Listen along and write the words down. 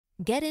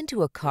Get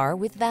into a car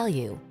with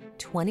value.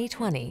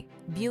 2020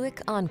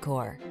 Buick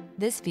Encore.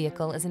 This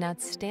vehicle is an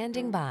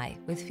outstanding buy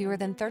with fewer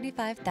than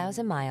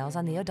 35,000 miles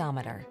on the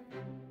odometer.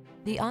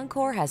 The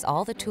Encore has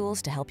all the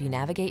tools to help you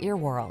navigate your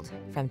world,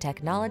 from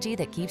technology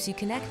that keeps you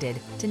connected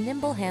to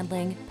nimble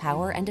handling,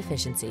 power, and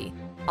efficiency,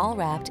 all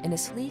wrapped in a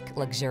sleek,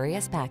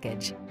 luxurious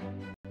package.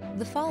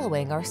 The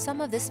following are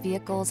some of this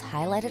vehicle's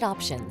highlighted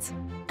options: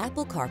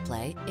 Apple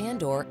CarPlay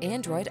and/or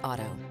Android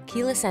Auto,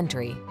 keyless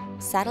entry,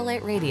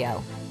 satellite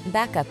radio,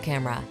 backup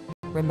camera,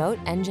 remote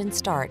engine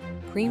start,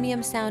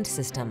 premium sound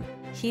system,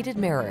 heated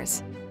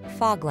mirrors,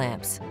 fog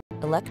lamps,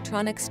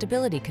 electronic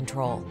stability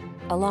control,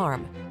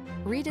 alarm.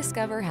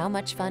 Rediscover how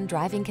much fun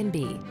driving can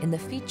be in the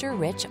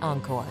feature-rich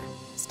Encore.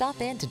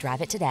 Stop in to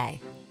drive it today.